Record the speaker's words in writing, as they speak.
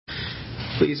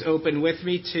Please open with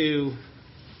me to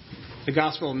the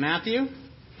Gospel of Matthew.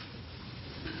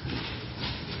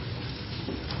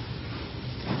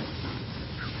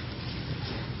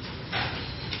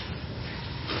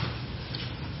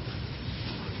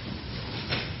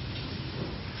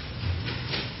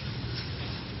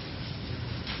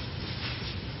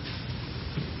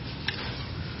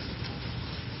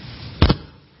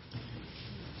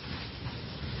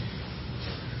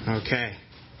 Okay.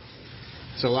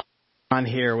 So a lot on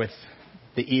here with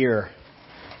the ear.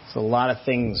 It's a lot of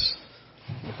things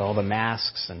with all the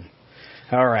masks and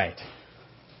all right.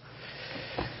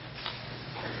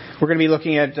 We're going to be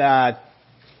looking at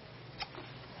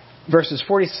verses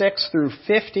 46 through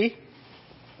 50.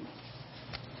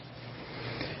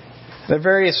 The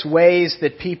various ways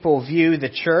that people view the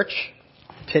church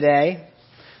today.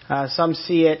 Some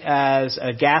see it as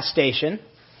a gas station.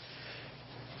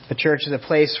 The church is a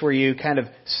place where you kind of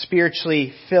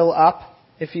spiritually fill up,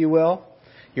 if you will,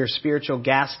 your spiritual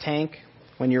gas tank.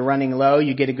 When you're running low,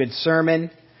 you get a good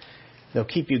sermon. They'll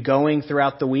keep you going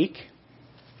throughout the week.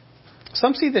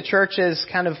 Some see the church as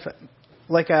kind of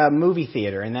like a movie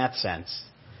theater in that sense.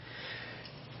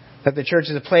 That the church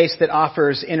is a place that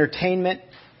offers entertainment.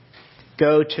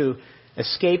 Go to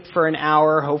escape for an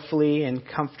hour, hopefully in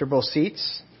comfortable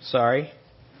seats. Sorry.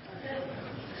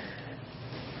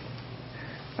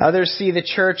 Others see the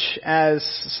church as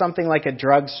something like a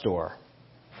drugstore,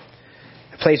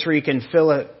 a place where you can fill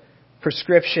a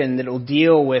prescription that will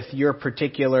deal with your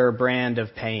particular brand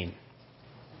of pain.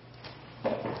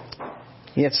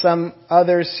 Yet some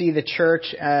others see the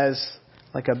church as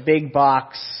like a big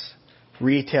box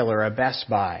retailer, a Best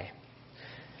Buy.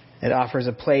 It offers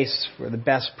a place for the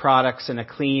best products in a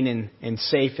clean and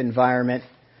safe environment.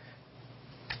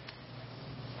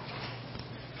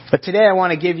 But today I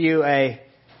want to give you a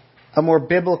more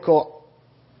biblical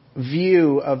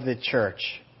view of the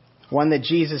church, one that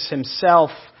Jesus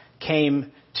himself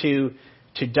came to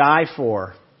die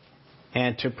for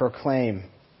and to proclaim.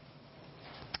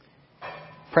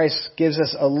 Christ gives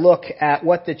us a look at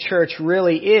what the church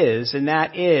really is, and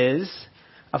that is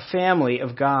a family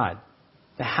of God,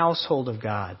 the household of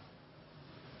God,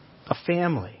 a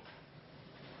family.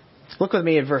 Look with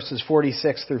me at verses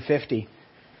 46 through 50.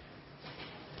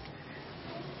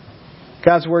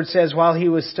 God's word says, while he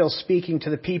was still speaking to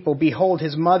the people, behold,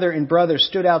 his mother and brother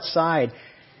stood outside,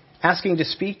 asking to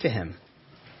speak to him.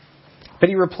 But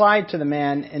he replied to the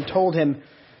man and told him,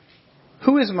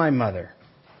 who is my mother?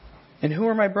 And who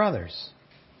are my brothers?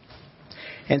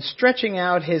 And stretching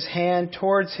out his hand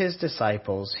towards his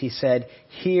disciples, he said,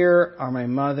 here are my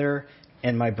mother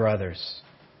and my brothers.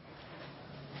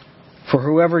 For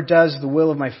whoever does the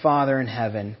will of my Father in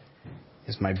heaven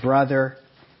is my brother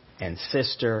and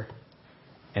sister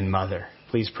and mother.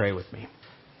 Please pray with me.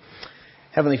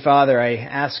 Heavenly Father, I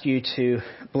ask you to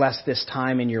bless this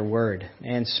time in your word.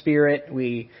 And Spirit,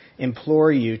 we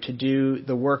implore you to do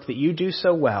the work that you do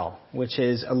so well, which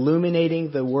is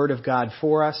illuminating the word of God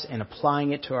for us and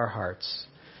applying it to our hearts.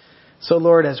 So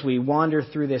Lord, as we wander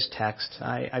through this text,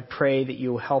 I pray that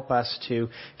you will help us to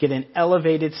get an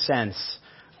elevated sense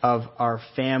of our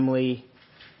family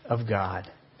of God.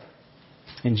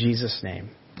 In Jesus'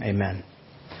 name, amen.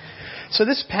 So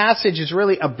this passage is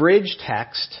really a bridge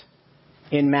text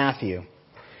in Matthew.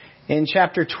 In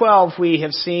chapter 12, we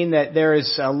have seen that there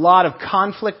is a lot of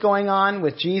conflict going on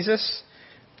with Jesus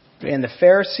and the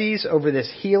Pharisees over this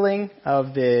healing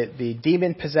of the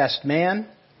demon-possessed man.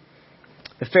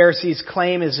 The Pharisees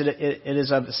claim it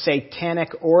is of satanic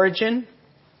origin,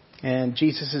 and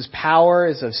Jesus' power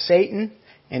is of Satan,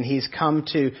 and he's come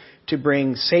to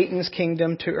bring Satan's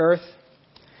kingdom to earth.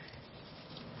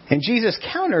 And Jesus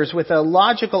counters with a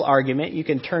logical argument. You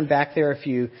can turn back there if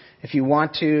you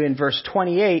want to. In verse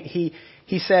 28,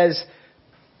 he says,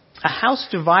 a house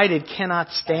divided cannot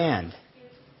stand.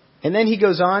 And then he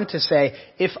goes on to say,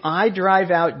 if I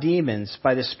drive out demons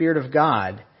by the Spirit of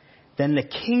God, then the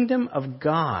kingdom of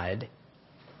God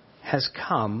has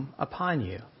come upon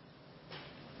you.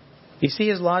 You see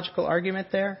his logical argument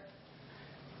there?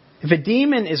 If a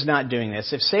demon is not doing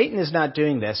this, if Satan is not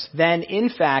doing this, then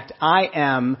in fact I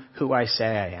am who I say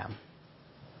I am.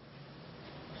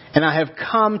 And I have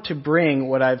come to bring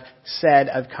what I've said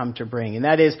I've come to bring. And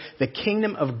that is the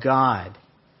kingdom of God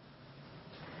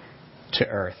to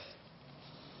earth.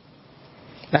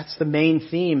 That's the main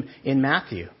theme in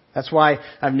Matthew. That's why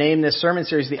I've named this sermon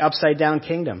series the Upside Down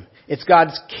Kingdom. It's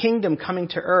God's kingdom coming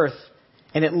to earth.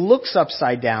 And it looks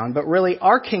upside down, but really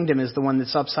our kingdom is the one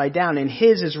that's upside down, and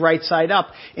his is right side up.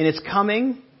 And it's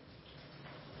coming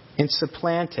and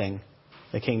supplanting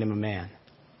the kingdom of man.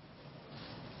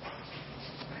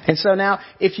 And so now,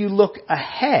 if you look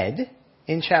ahead,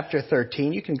 in chapter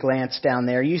 13, you can glance down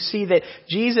there, you see that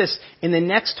Jesus, in the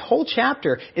next whole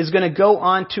chapter, is going to go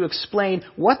on to explain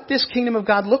what this kingdom of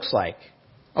God looks like.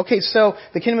 Okay, so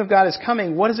the kingdom of God is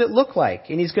coming. What does it look like?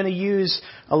 And he's going to use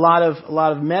a lot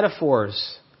of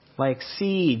metaphors like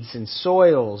seeds and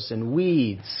soils and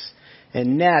weeds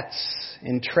and nets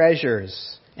and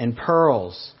treasures and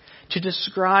pearls to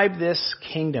describe this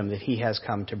kingdom that he has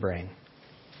come to bring.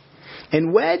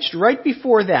 And wedged right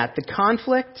before that, the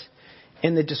conflict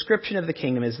and the description of the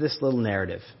kingdom is this little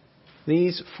narrative.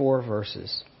 These 4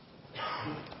 verses.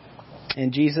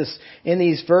 And Jesus, in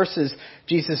these verses,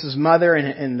 Jesus' mother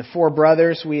and the 4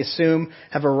 brothers, we assume,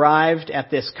 have arrived at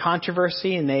this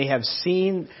controversy, and they have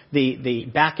seen the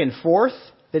back and forth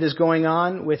that is going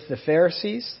on with the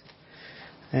Pharisees.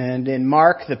 And in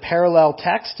Mark, the parallel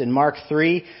text, in Mark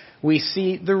 3, we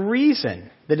see the reason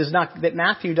that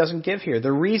Matthew doesn't give here.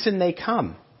 The reason they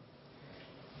come.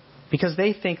 Because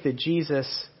they think that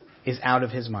Jesus is out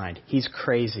of his mind. He's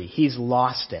crazy. He's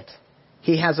lost it.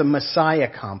 He has a Messiah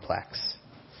complex.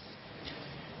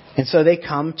 And so they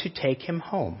come to take him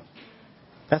home.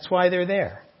 That's why they're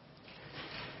there.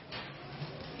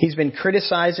 He's been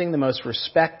criticizing the most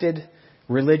respected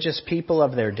religious people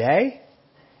of their day,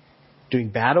 doing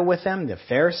battle with them, the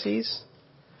Pharisees,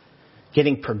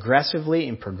 getting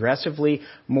progressively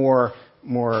more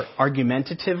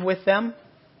argumentative with them.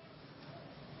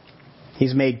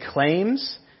 He's made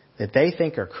claims that they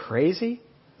think are crazy,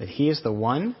 that he is the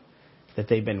one that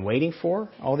they've been waiting for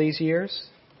all these years.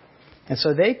 And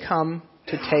so they come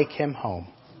to take him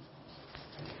home.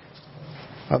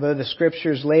 Although the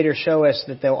scriptures later show us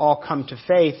that they'll all come to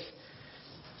faith,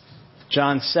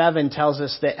 John 7 tells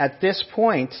us that at this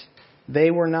point,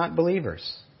 they were not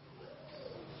believers.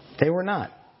 They were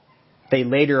not. They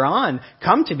later on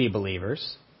come to be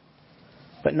believers,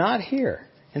 but not here.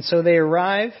 And so they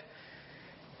arrive,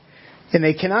 and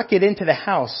they cannot get into the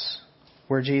house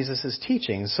where Jesus is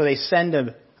teaching. So they send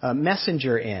a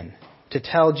messenger in to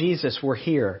tell Jesus, we're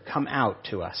here, come out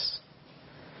to us.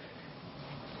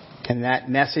 And that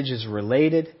message is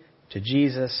related to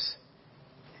Jesus,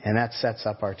 and that sets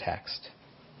up our text.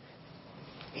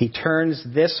 He turns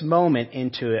this moment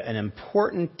into an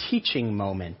important teaching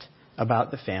moment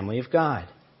about the family of God.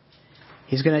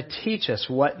 He's going to teach us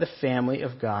what the family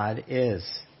of God is.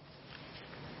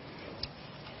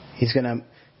 He's going to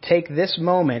take this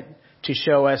moment to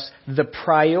show us the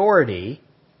priority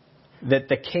that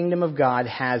the kingdom of God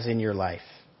has in your life.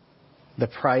 The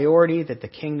priority that the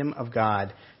kingdom of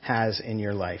God has in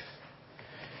your life.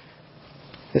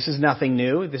 This is nothing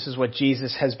new. This is what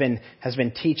Jesus has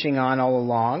been teaching on all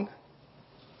along.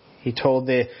 He told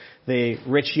the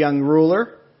rich young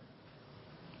ruler,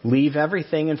 leave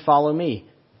everything and follow me.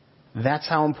 That's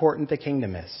how important the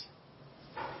kingdom is.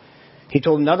 He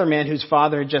told another man whose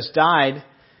father had just died,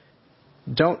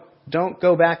 don't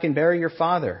go back and bury your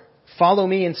father. Follow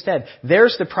me instead.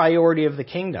 There's the priority of the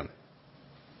kingdom.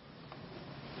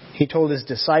 He told his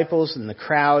disciples and the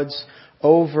crowds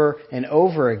over and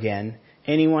over again,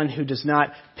 anyone who does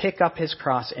not pick up his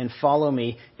cross and follow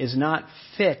me is not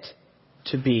fit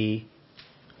to be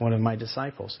one of my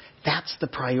disciples. That's the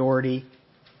priority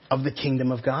of the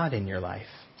kingdom of God in your life.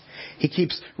 He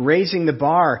keeps raising the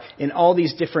bar in all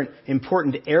these different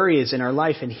important areas in our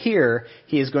life, and here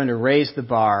he is going to raise the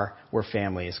bar where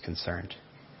family is concerned.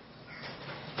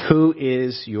 Who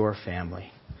is your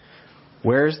family?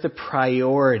 Where's the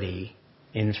priority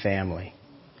in family?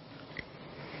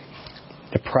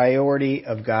 The priority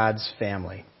of God's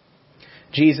family.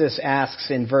 Jesus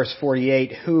asks in verse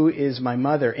 48, who is my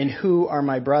mother and who are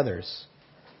my brothers?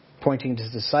 Pointing to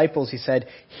his disciples, he said,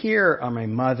 here are my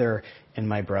mother and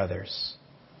my brothers.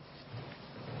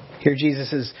 Here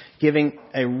Jesus is giving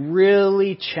a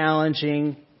really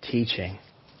challenging teaching.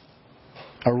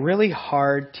 A really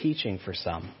hard teaching for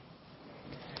some.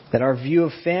 That our view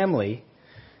of family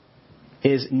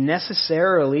is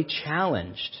necessarily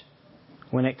challenged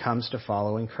when it comes to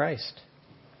following Christ.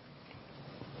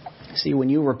 See, when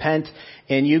you repent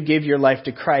and you give your life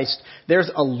to Christ, there's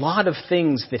a lot of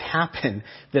things that happen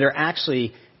that are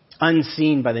actually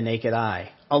unseen by the naked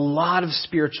eye. A lot of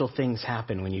spiritual things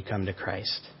happen when you come to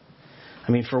Christ.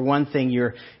 I mean, for one thing,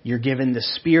 you're given the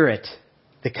Spirit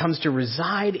that comes to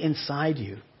reside inside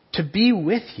you, to be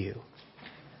with you.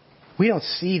 We don't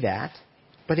see that,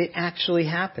 but it actually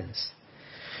happens.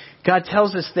 God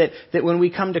tells us that when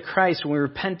we come to Christ, when we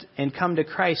repent and come to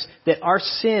Christ, that our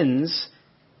sins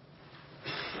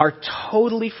are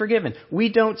totally forgiven.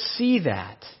 We don't see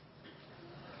that.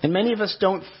 And many of us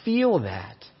don't feel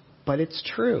that, but it's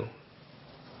true.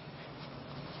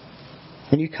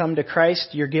 When you come to Christ,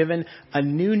 you're given a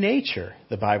new nature,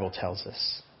 the Bible tells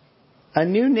us. A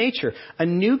new nature, a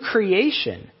new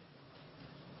creation.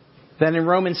 Then in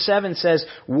Romans 7 says,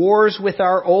 wars with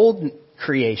our old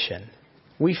creation.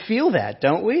 We feel that,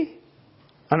 don't we?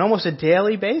 On almost a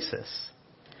daily basis.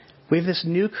 We have this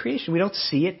new creation. We don't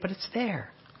see it, but it's there.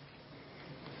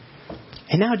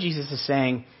 And now Jesus is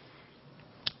saying,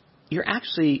 you're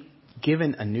actually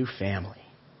given a new family.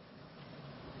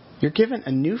 You're given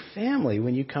a new family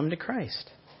when you come to Christ.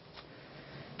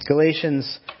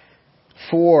 Galatians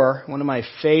 4, one of my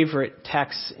favorite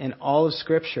texts in all of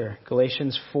Scripture,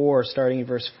 Galatians 4, starting in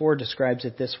verse 4, describes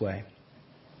it this way.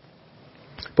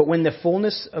 But when the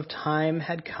fullness of time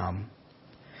had come,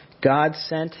 God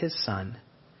sent his Son,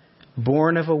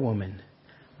 born of a woman,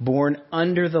 born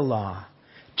under the law,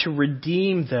 to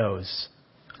redeem those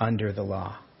under the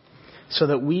law, so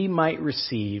that we might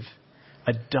receive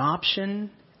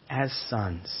adoption as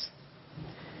sons.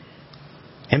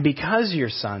 And because you're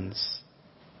sons,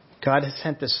 God has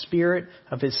sent the Spirit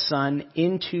of his Son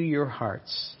into your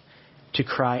hearts to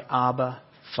cry, Abba,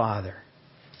 Father.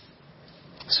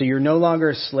 So you're no longer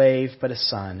a slave, but a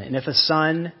son. And if a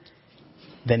son,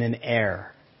 then an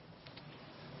heir.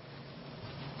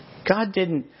 God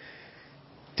did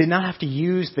not have to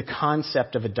use the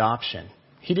concept of adoption.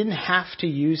 He didn't have to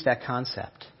use that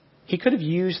concept. He could have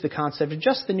used the concept of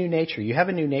just the new nature. You have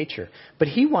a new nature. But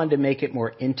he wanted to make it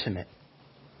more intimate.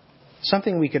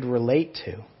 Something we could relate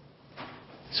to.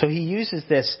 So he uses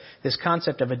this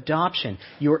concept of adoption.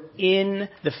 You're in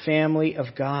the family of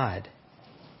God.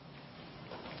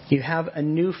 You have a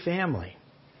new family.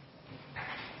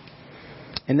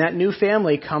 And that new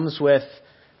family comes with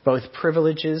both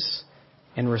privileges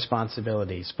and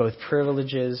responsibilities. Both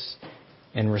privileges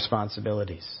and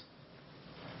responsibilities.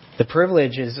 The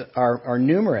privileges are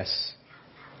numerous.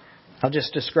 I'll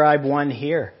just describe one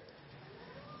here.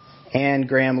 Anne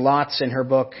Graham Lotz, in her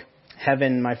book,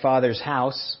 Heaven, My Father's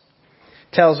House,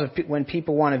 tells of when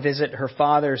people want to visit her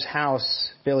father's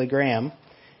house, Billy Graham,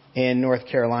 in North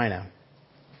Carolina.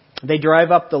 They drive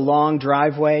up the long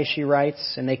driveway, she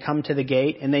writes, and they come to the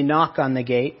gate, and they knock on the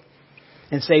gate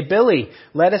and say, Billy,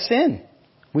 let us in.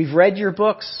 We've read your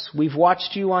books. We've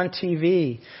watched you on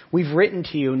TV. We've written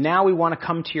to you. Now we want to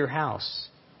come to your house.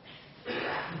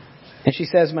 And she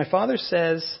says, my father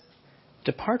says,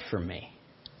 depart from me.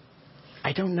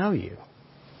 I don't know you.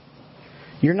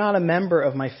 You're not a member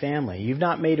of my family. You've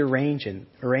not made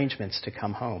arrangements to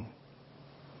come home.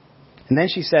 And then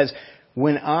she says,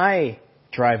 when I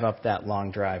drive up that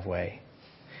long driveway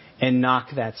and knock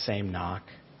that same knock,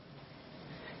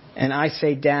 and I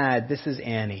say, Dad, this is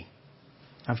Annie.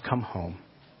 I've come home.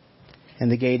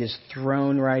 And the gate is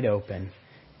thrown right open,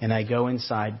 and I go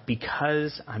inside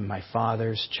because I'm my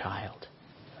Father's child.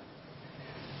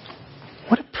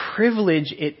 What a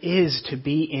privilege it is to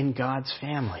be in God's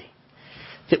family.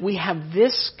 That we have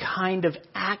this kind of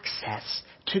access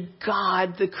to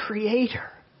God the Creator.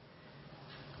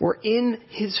 We're in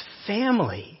his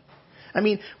family. I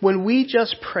mean, when we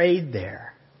just prayed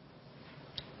there,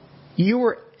 you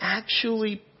were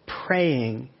actually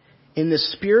praying in the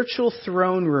spiritual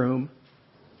throne room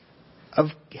of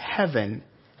heaven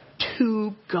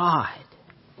to God.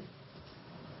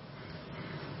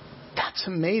 That's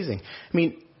amazing. I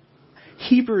mean,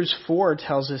 Hebrews 4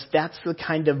 tells us that's the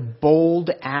kind of bold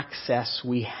access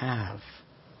we have.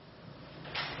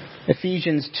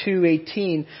 Ephesians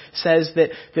 2:18 says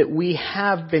that we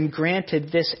have been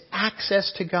granted this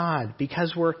access to God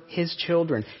because we're his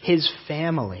children, his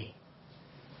family.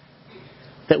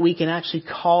 That we can actually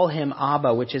call him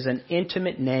Abba, which is an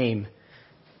intimate name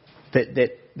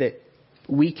that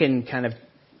we can kind of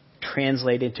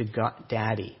translate into God,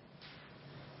 Daddy.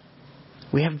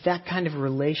 We have that kind of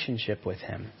relationship with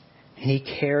him. And he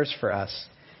cares for us.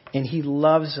 And he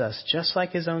loves us just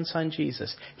like his own son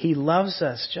Jesus. He loves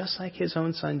us just like his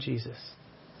own son Jesus.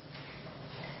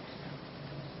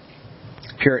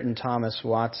 Puritan Thomas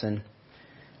Watson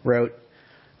wrote,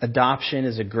 adoption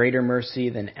is a greater mercy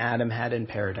than Adam had in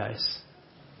paradise.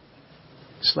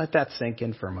 Just let that sink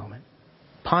in for a moment.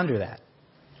 Ponder that.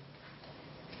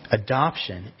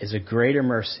 Adoption is a greater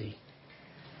mercy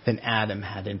than Adam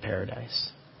had in paradise.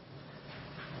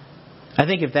 I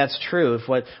think if that's true, if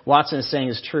what Watson is saying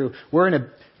is true, we're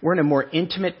in a more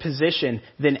intimate position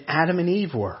than Adam and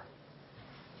Eve were.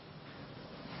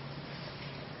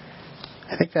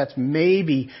 I think that's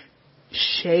maybe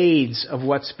shades of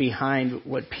what's behind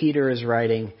what Peter is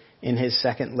writing in his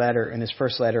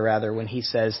first letter, when he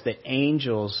says that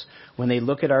angels, when they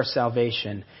look at our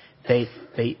salvation, they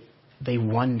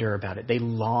wonder about it. They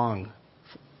long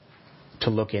to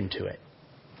look into it.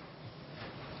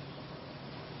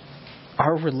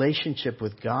 Our relationship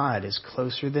with God is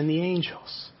closer than the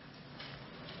angels.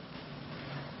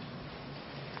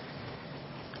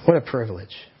 What a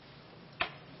privilege.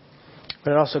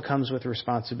 But it also comes with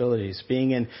responsibilities.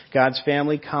 Being in God's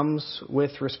family comes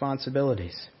with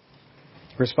responsibilities.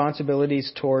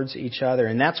 Responsibilities towards each other.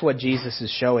 And that's what Jesus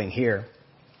is showing here.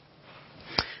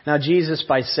 Now, Jesus,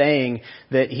 by saying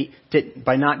that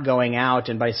by not going out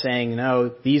and by saying,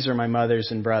 no, these are my mothers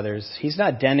and brothers, he's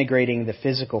not denigrating the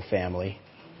physical family.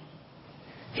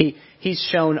 He's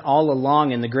shown all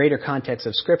along in the greater context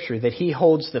of Scripture that he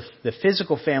holds the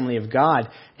physical family of God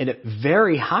in it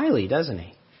very highly, doesn't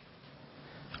he?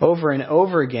 Over and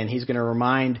over again, he's going to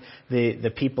remind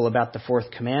the people about the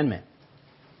fourth commandment.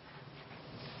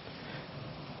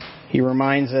 He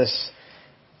reminds us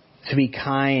to be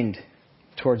kind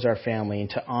towards our family and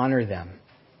to honor them.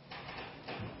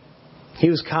 He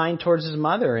was kind towards his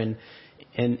mother in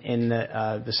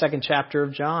the second chapter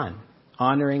of John,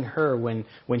 honoring her when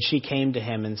she came to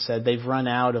him and said, "They've run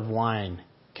out of wine.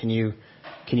 Can you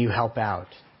help out?"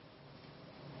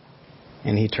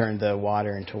 And he turned the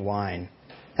water into wine.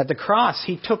 At the cross,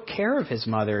 he took care of his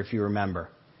mother, if you remember.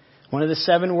 One of the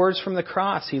 7 words from the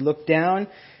cross, he looked down,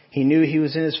 he knew he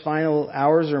was in his final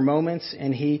hours or moments,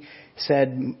 and he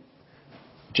said,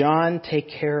 "John, take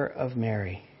care of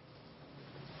Mary.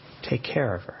 Take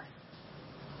care of her."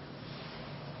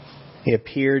 He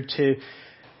appeared to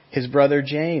his brother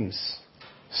James,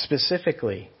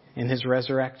 specifically in his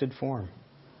resurrected form.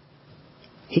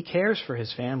 He cares for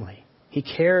his family. He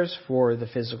cares for the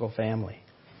physical family.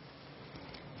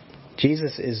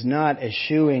 Jesus is not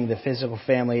eschewing the physical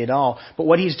family at all, but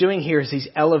what he's doing here is he's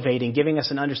elevating, giving us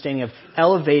an understanding of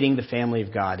elevating the family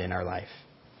of God in our life.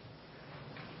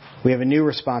 We have a new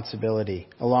responsibility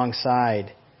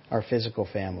alongside our physical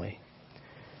family,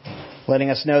 letting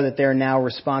us know that there are now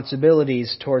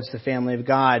responsibilities towards the family of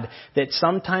God that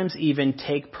sometimes even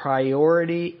take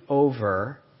priority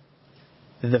over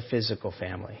the physical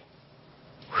family.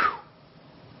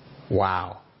 Whew.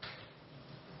 Wow.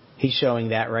 He's showing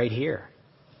that right here.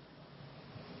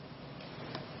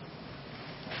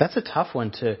 That's a tough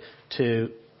one to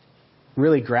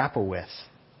really grapple with.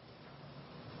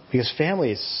 Because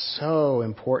family is so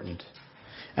important.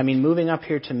 I mean, moving up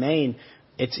here to Maine,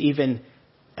 it's even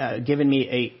given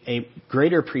me a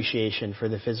greater appreciation for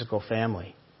the physical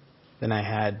family than I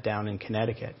had down in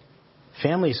Connecticut.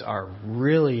 Families are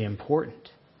really important.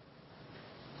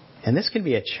 And this can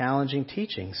be a challenging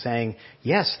teaching, saying,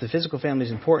 yes, the physical family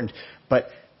is important, but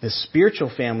the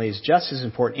spiritual family is just as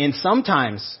important and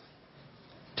sometimes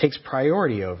takes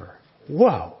priority over.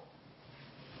 Whoa.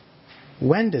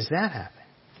 When does that happen?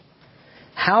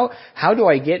 How do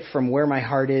I get from where my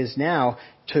heart is now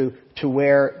to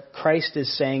where Christ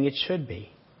is saying it should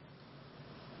be?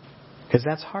 Because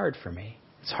that's hard for me.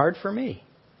 It's hard for me.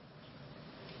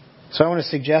 So I want to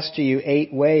suggest to you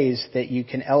 8 ways that you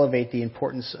can elevate the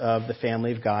importance of the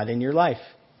family of God in your life.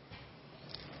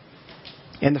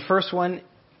 And the first one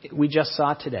we just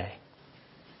saw today.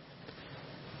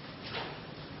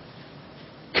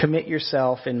 Commit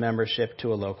yourself in membership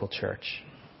to a local church.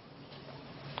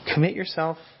 Commit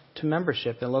yourself to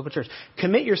membership in a local church.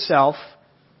 Commit yourself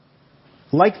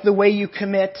like the way you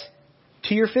commit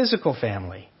to your physical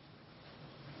family.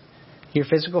 Your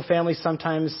physical family,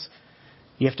 sometimes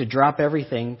you have to drop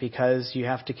everything because you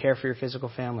have to care for your physical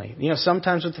family. You know,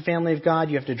 sometimes with the family of God,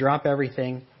 you have to drop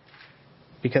everything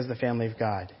because the family of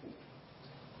God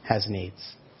has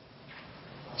needs.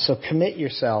 So commit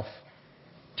yourself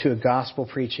to a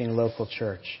gospel-preaching local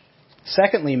church.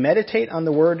 Secondly, meditate on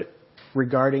the word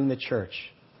regarding the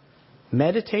church.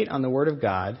 Meditate on the word of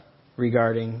God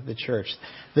regarding the church.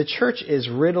 The church is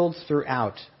riddled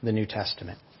throughout the New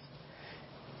Testament.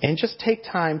 And just take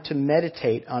time to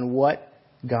meditate on what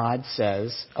God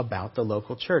says about the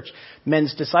local church.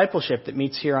 Men's discipleship that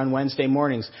meets here on Wednesday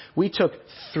mornings. We took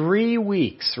 3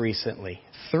 weeks recently,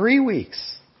 3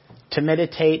 weeks, to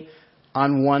meditate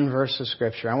on one verse of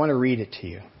Scripture. I want to read it to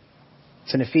you.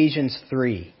 It's in Ephesians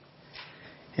 3.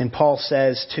 And Paul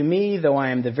says, "To me, though I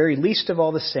am the very least of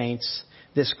all the saints,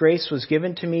 this grace was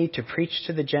given to me to preach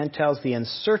to the Gentiles the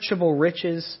unsearchable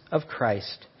riches of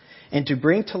Christ, and to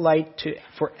bring to light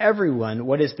for everyone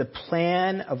what is the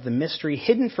plan of the mystery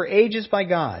hidden for ages by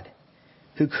God,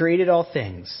 who created all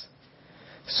things,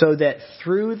 so that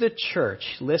through the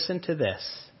church," listen to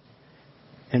this,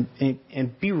 and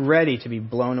be ready to be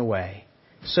blown away,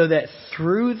 "so that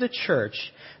through the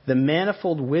church, the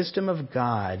manifold wisdom of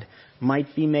God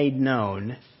might be made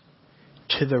known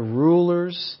to the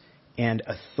rulers and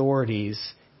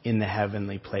authorities in the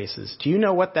heavenly places." Do you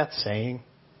know what that's saying?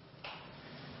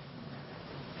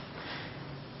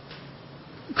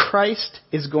 Christ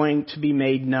is going to be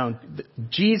made known.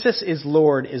 Jesus is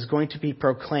Lord is going to be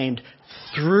proclaimed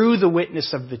through the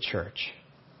witness of the church.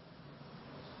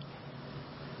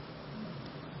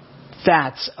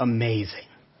 That's amazing.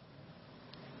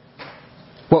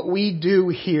 What we do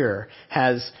here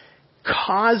has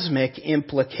cosmic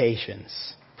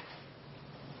implications.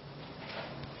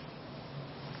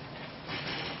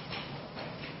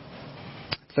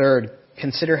 Third,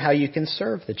 consider how you can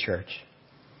serve the church.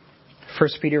 1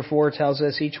 Peter 4 tells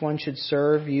us each one should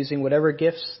serve using whatever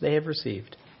gifts they have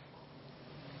received.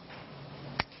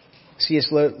 C.S.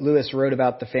 Lewis wrote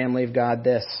about the family of God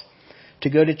this: to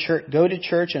go to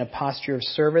church in a posture of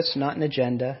service, not an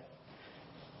agenda,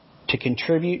 to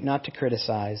contribute, not to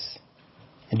criticize,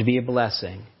 and to be a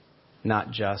blessing,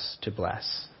 not just to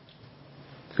bless.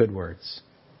 Good words.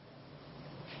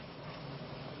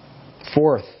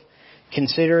 Fourth,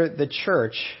 consider the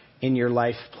church in your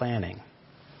life planning.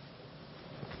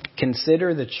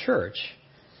 Consider the church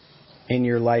in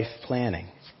your life planning.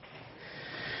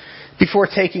 Before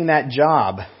taking that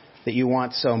job that you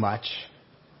want so much,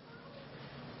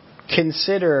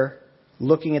 consider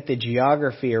looking at the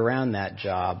geography around that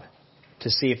job to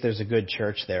see if there's a good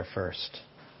church there first.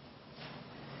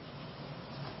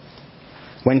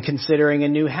 When considering a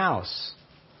new house,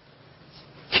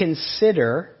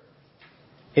 consider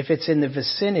if it's in the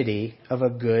vicinity of a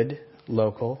good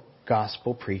local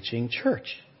gospel preaching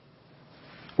church,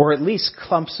 or at least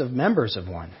clumps of members of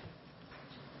one.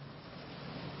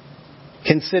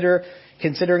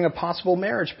 Considering a possible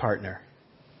marriage partner.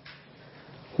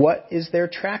 What is their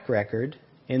track record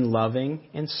in loving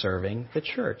and serving the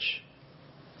church?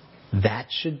 That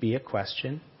should be a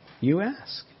question you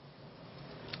ask.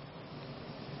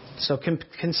 So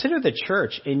consider the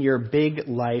church in your big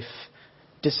life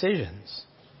decisions.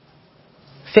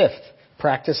 Fifth,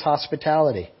 practice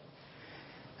hospitality.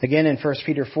 Again, in 1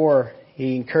 Peter 4,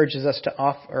 he encourages us to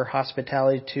offer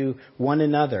hospitality to one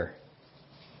another.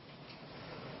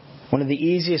 One of the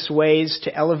easiest ways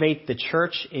to elevate the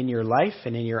church in your life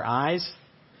and in your eyes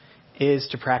is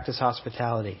to practice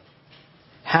hospitality.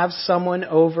 Have someone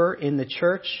over in the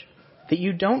church that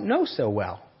you don't know so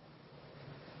well.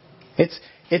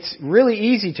 It's really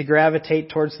easy to gravitate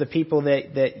towards the people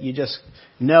that you just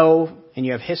know and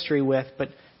you have history with,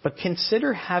 but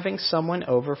consider having someone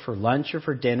over for lunch or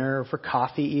for dinner or for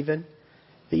coffee even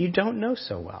that you don't know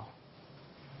so well.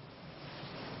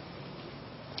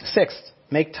 Sixth,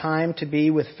 make time to be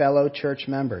with fellow church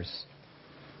members.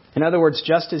 In other words,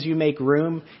 just as you make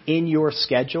room in your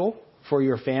schedule for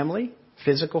your family,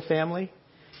 physical family,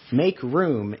 make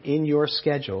room in your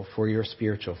schedule for your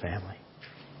spiritual family.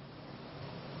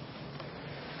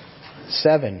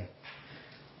 7,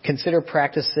 consider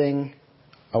practicing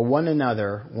a one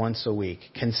another once a week.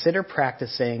 Consider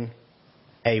practicing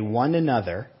a one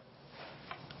another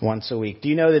once a week. Do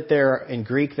you know that in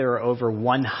Greek there are over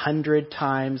 100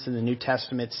 times in the New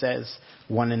Testament it says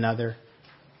one another?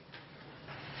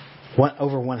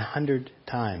 Over 100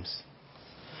 times.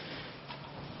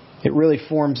 It really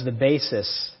forms the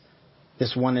basis,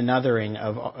 this one anothering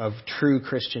of true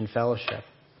Christian fellowship.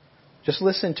 Just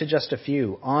listen to just a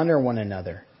few. Honor one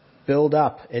another. Build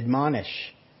up.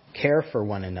 Admonish. Care for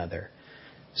one another.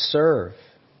 Serve.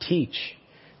 Teach.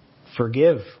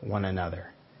 Forgive one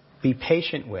another. Be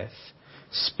patient with.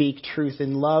 Speak truth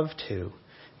in love to.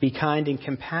 Be kind and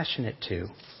compassionate to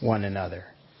one another.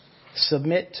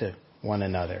 Submit to one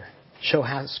another. Show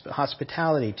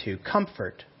hospitality to.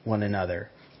 Comfort one another.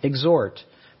 Exhort.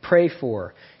 Pray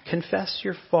for. Confess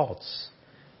your faults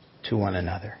to one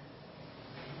another.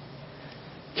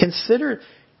 Consider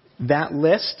that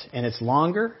list, and it's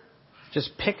longer.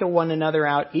 Just pick a one another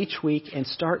out each week and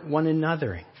start one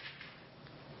anothering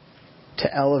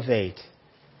to elevate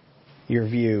your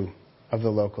view of the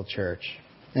local church.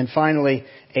 And finally,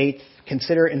 8th,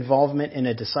 consider involvement in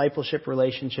a discipleship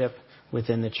relationship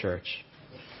within the church.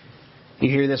 You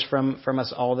hear this from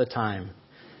us all the time.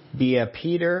 Be a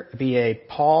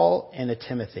Paul and a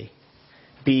Timothy.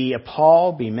 Be a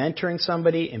Paul, be mentoring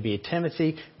somebody, and be a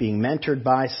Timothy, being mentored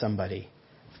by somebody.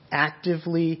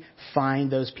 Actively find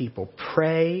those people.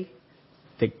 Pray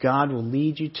that God will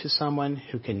lead you to someone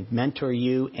who can mentor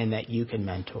you and that you can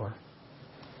mentor.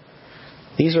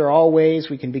 These are all ways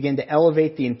we can begin to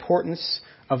elevate the importance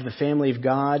of the family of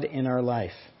God in our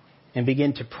life and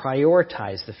begin to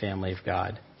prioritize the family of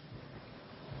God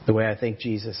the way I think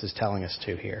Jesus is telling us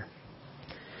to here.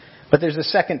 But there's a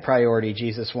second priority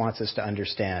Jesus wants us to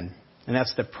understand, and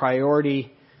that's the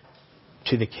priority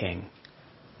to the King,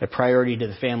 the priority to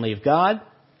the family of God.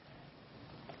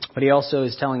 But he also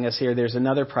is telling us here there's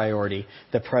another priority,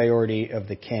 the priority of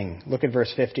the King. Look at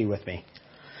verse 50 with me.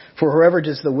 For whoever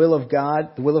does the will of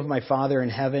God, the will of my Father in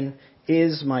heaven,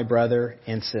 is my brother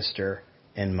and sister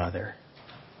and mother.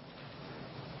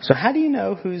 So how do you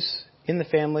know who's in the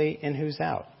family and who's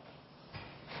out?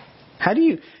 How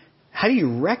do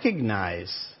you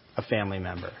recognize a family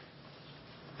member?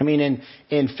 I mean,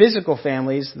 in physical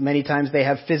families, many times they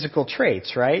have physical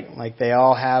traits, right? Like they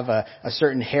all have a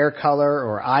certain hair color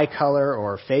or eye color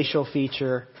or facial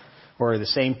feature or the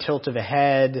same tilt of a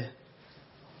head.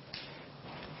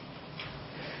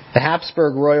 The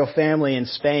Habsburg royal family in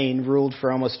Spain ruled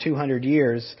for almost 200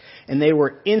 years, and they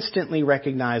were instantly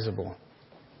recognizable.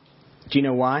 Do you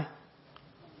know why?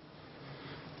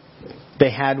 They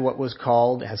had what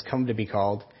has come to be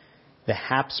called, the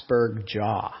Habsburg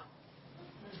jaw.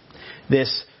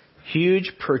 This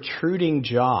huge protruding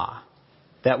jaw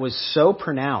that was so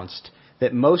pronounced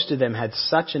that most of them had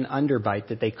such an underbite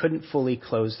that they couldn't fully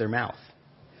close their mouth.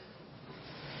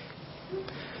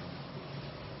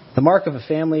 The mark of a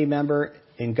family member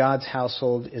in God's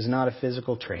household is not a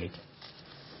physical trait,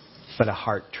 but a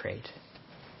heart trait.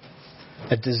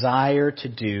 A desire to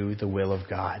do the will of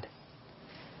God.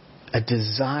 A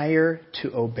desire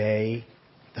to obey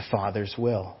the Father's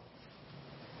will.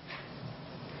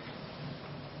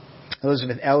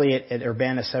 Elizabeth Elliot at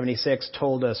Urbana 76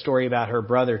 told a story about her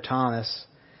brother Thomas.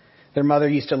 Their mother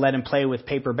used to let him play with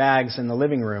paper bags in the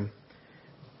living room.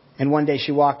 And one day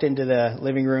she walked into the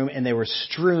living room and they were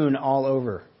strewn all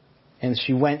over. And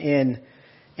she went in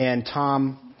and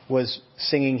Tom was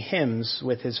singing hymns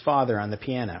with his father on the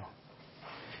piano.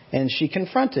 And she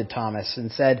confronted Thomas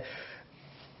and said,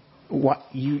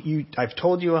 I've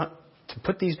told you to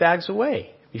put these bags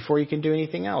away before you can do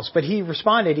anything else. But he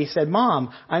responded, he said,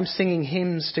 Mom, I'm singing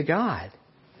hymns to God.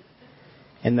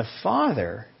 And the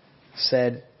father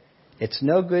said, it's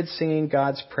no good singing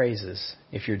God's praises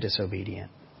if you're disobedient.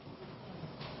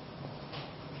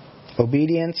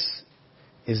 Obedience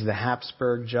is the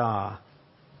Habsburg jaw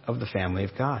of the family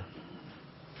of God.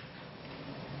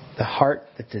 The heart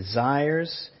that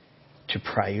desires to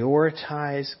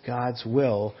prioritize God's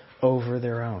will over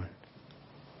their own.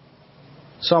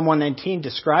 Psalm 119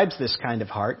 describes this kind of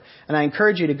heart, and I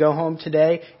encourage you to go home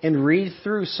today and read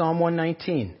through Psalm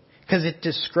 119, because it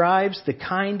describes the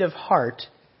kind of heart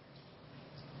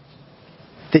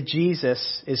that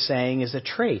Jesus is saying is a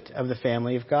trait of the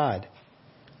family of God.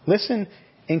 Listen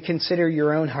and consider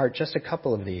your own heart, just a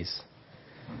couple of these.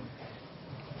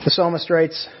 The psalmist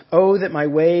writes, "Oh, that my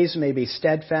ways may be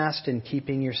steadfast in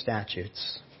keeping your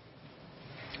statutes.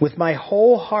 With my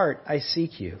whole heart I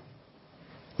seek you.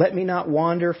 Let me not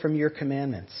wander from your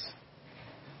commandments.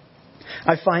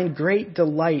 I find great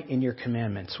delight in your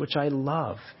commandments, which I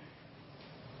love.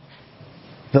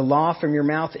 The law from your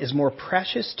mouth is more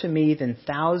precious to me than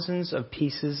thousands of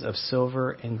pieces of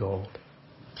silver and gold.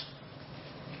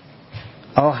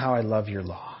 Oh, how I love your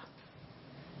law.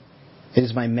 It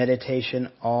is my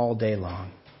meditation all day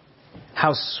long.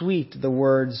 How sweet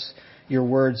your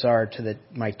words are to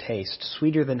my taste,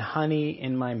 sweeter than honey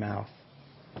in my mouth.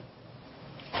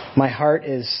 My heart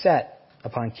is set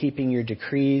upon keeping your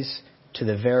decrees to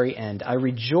the very end. I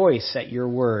rejoice at your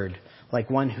word like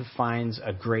one who finds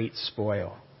a great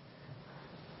spoil."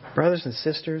 Brothers and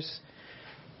sisters,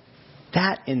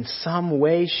 that in some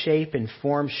way, shape, and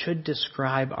form should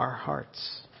describe our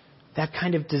hearts. That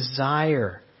kind of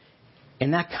desire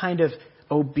and that kind of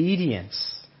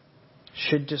obedience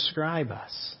should describe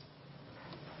us.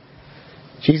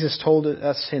 Jesus told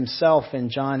us himself in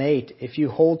John 8, if you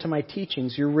hold to my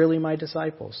teachings, you're really my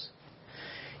disciples.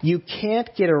 You can't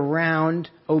get around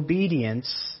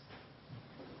obedience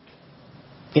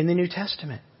in the New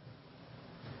Testament.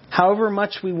 However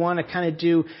much we want to kind of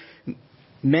do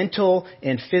mental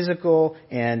and physical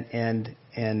and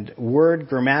word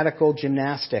grammatical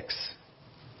gymnastics,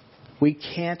 we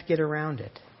can't get around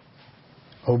it.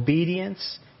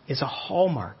 Obedience is a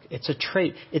hallmark. It's a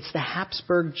trait. It's the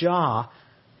Habsburg jaw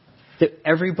that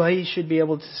everybody should be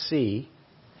able to see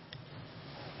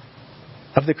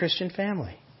of the Christian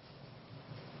family.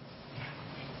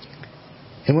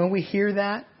 And when we hear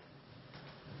that,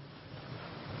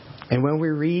 and when we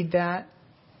read that,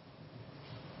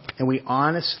 and we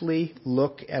honestly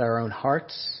look at our own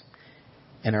hearts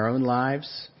and our own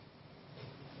lives,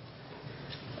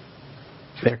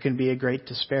 there can be a great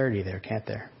disparity there, can't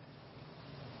there?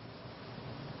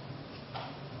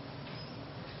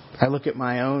 I look at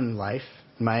my own life,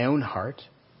 my own heart,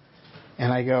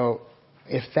 and I go,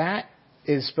 if that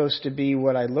is supposed to be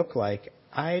what I look like,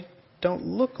 I don't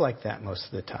look like that most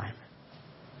of the time.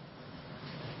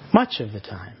 Much of the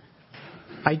time.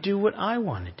 I do what I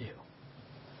want to do.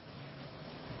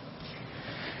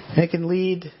 And it can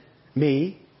lead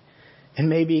me, and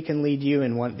maybe it can lead you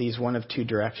in one of two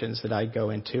directions that I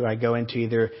go into. I go into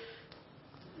either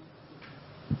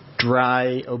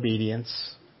dry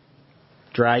obedience,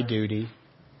 dry duty,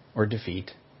 or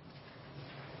defeat.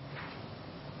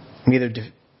 I'm either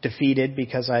defeated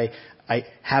because I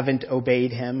haven't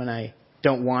obeyed him and I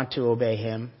don't want to obey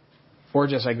him, or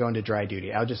just I go into dry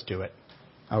duty. I'll just do it.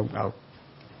 I'll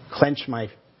clench my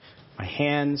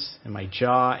hands and my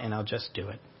jaw and I'll just do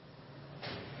it.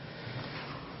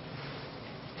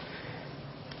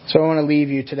 So I want to leave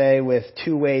you today with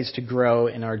 2 ways to grow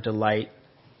in our delight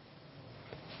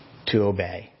to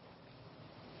obey.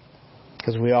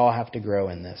 Because we all have to grow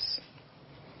in this.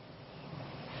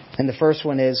 And the first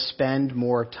one is spend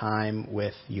more time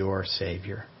with your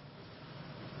Savior.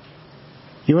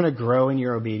 You want to grow in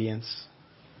your obedience?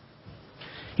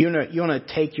 You want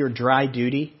to take your dry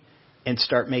duty and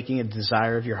start making a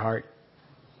desire of your heart?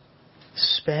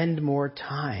 Spend more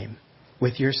time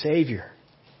with your Savior.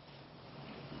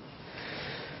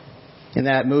 In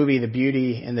that movie, The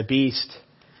Beauty and the Beast,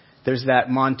 there's that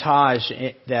montage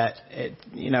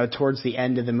towards the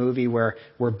end of the movie where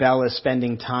Belle is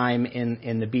spending time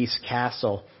in the Beast's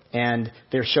castle, and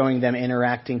they're showing them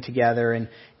interacting together,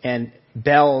 and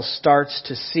Belle starts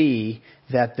to see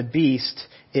that the Beast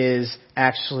is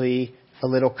actually a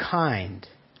little kind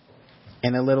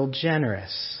and a little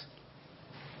generous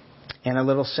and a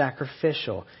little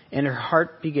sacrificial, and her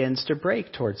heart begins to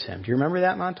break towards him. Do you remember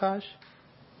that montage?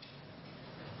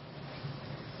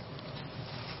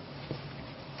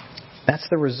 That's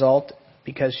the result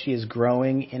because she is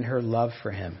growing in her love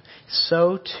for him.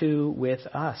 So too with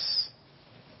us.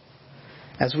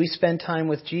 As we spend time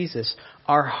with Jesus,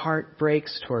 our heart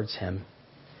breaks towards him.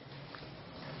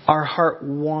 Our heart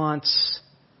wants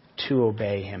to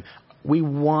obey him. We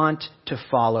want to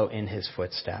follow in his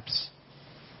footsteps.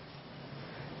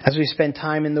 As we spend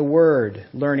time in the Word,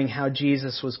 learning how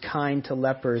Jesus was kind to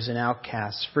lepers and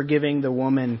outcasts, forgiving the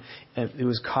woman who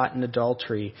was caught in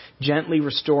adultery, gently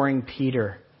restoring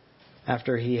Peter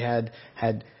after he had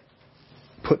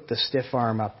put the stiff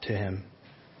arm up to him,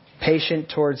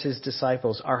 patient towards his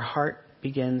disciples, our heart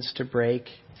begins to break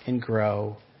and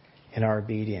grow in our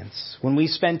obedience. When we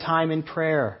spend time in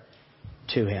prayer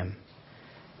to him,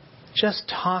 just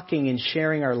talking and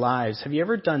sharing our lives. Have you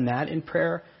ever done that in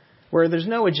prayer? Where there's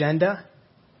no agenda.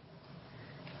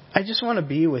 I just want to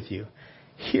be with you.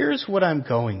 Here's what I'm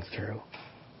going through.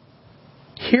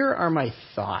 Here are my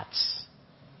thoughts.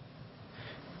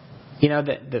 You know,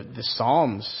 the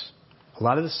Psalms, a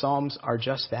lot of the Psalms are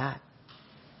just that.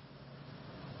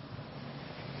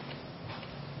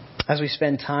 As we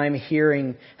spend time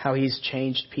hearing how he's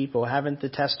changed people, haven't the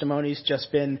testimonies just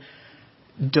been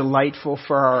delightful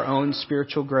for our own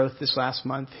spiritual growth this last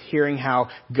month? Hearing how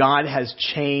God has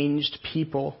changed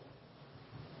people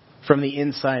from the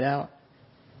inside out.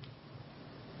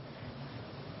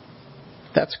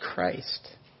 That's Christ.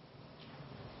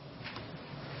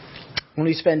 When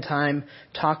we spend time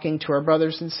talking to our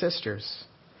brothers and sisters,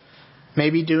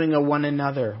 maybe doing a one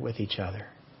another with each other,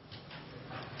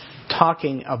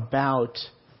 talking about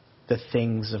the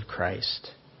things of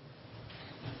Christ.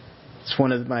 It's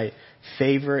one of my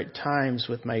favorite times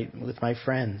with my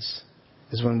friends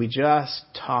is when we just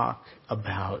talk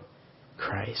about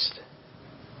Christ.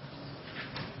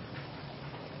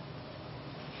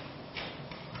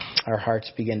 Our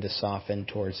hearts begin to soften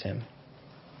towards him.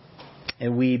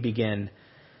 And we begin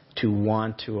to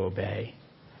want to obey,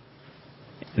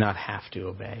 not have to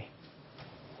obey.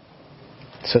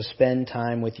 So spend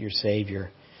time with your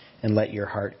Savior and let your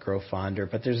heart grow fonder.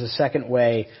 But there's a second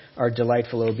way our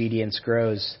delightful obedience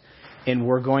grows. And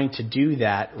we're going to do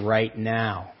that right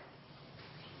now.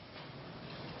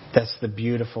 That's the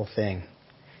beautiful thing.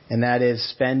 And that is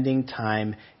spending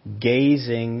time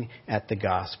gazing at the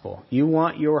gospel. You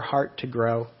want your heart to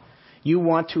grow? You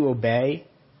want to obey?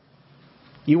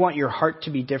 You want your heart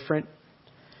to be different?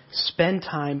 Spend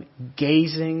time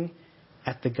gazing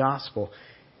at the gospel.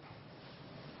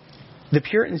 The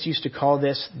Puritans used to call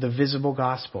this the visible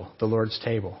gospel, the Lord's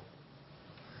table.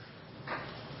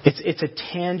 It's a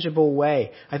tangible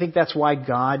way. I think that's why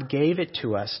God gave it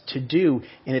to us to do.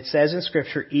 And it says in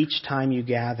Scripture, each time you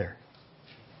gather.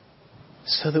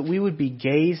 So that we would be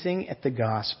gazing at the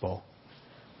gospel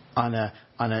on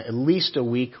at least a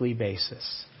weekly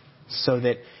basis. So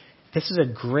that this is a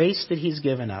grace that he's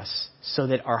given us. So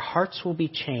that our hearts will be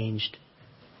changed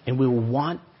and we will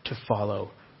want to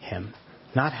follow him.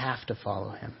 Not have to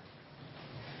follow him.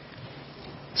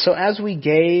 So as we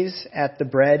gaze at the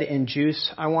bread and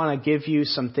juice, I want to give you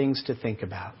some things to think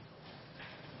about.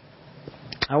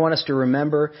 I want us to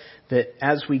remember that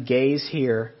as we gaze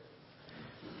here,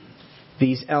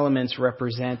 these elements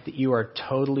represent that you are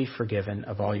totally forgiven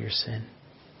of all your sin.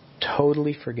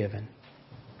 Totally forgiven.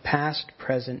 Past,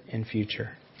 present, and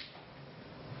future.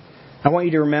 I want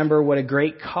you to remember what a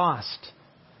great cost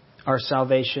our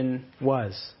salvation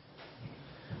was.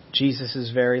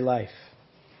 Jesus' very life.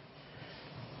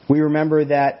 We remember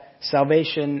that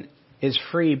salvation is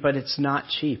free, but it's not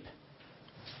cheap.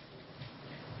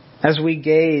 As we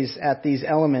gaze at these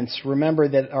elements, remember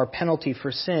that our penalty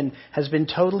for sin has been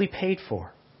totally paid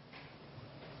for.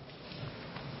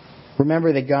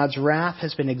 Remember that God's wrath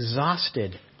has been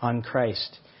exhausted on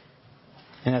Christ.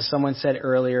 And as someone said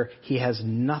earlier, He has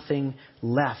nothing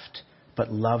left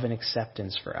but love and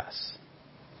acceptance for us.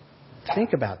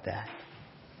 Think about that.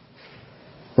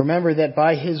 Remember that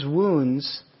by His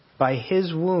wounds,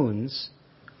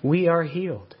 we are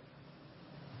healed.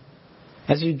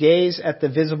 As you gaze at the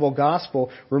visible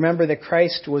gospel, remember that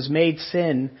Christ was made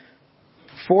sin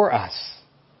for us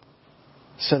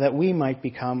so that we might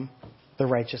become the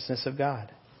righteousness of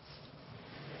God.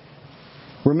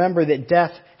 Remember that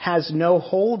death has no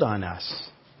hold on us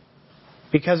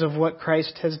because of what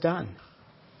Christ has done.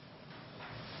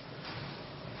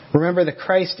 Remember that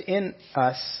Christ in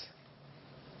us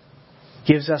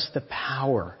gives us the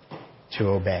power to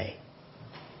obey.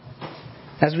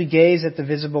 As we gaze at the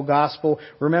visible gospel,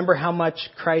 remember how much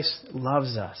Christ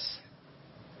loves us.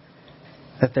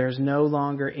 That there is no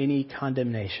longer any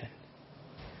condemnation.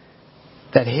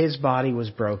 That His body was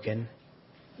broken,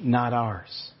 not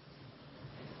ours.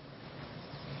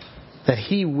 That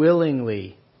He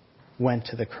willingly went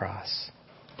to the cross.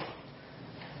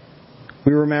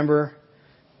 We remember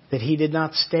that He did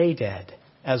not stay dead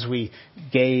as we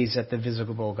gaze at the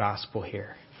visible gospel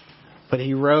here. But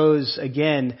He rose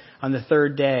again on the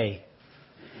third day.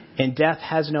 And death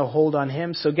has no hold on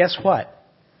Him. So guess what?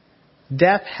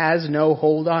 Death has no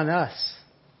hold on us.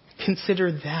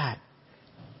 Consider that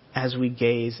as we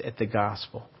gaze at the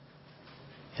gospel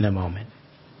in a moment.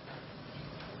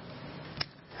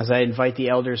 As I invite the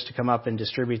elders to come up and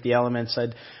distribute the elements,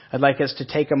 I'd like us to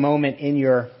take a moment in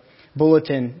your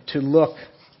bulletin to look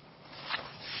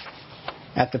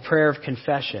at the prayer of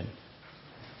confession.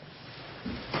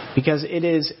 Because it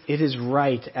is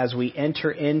right as we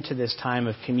enter into this time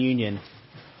of communion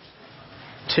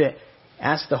to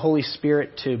ask the Holy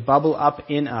Spirit to bubble up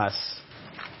in us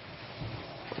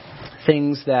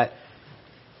things that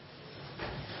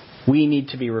we need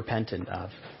to be repentant of.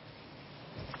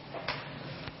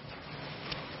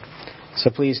 So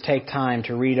please take time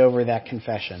to read over that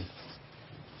confession.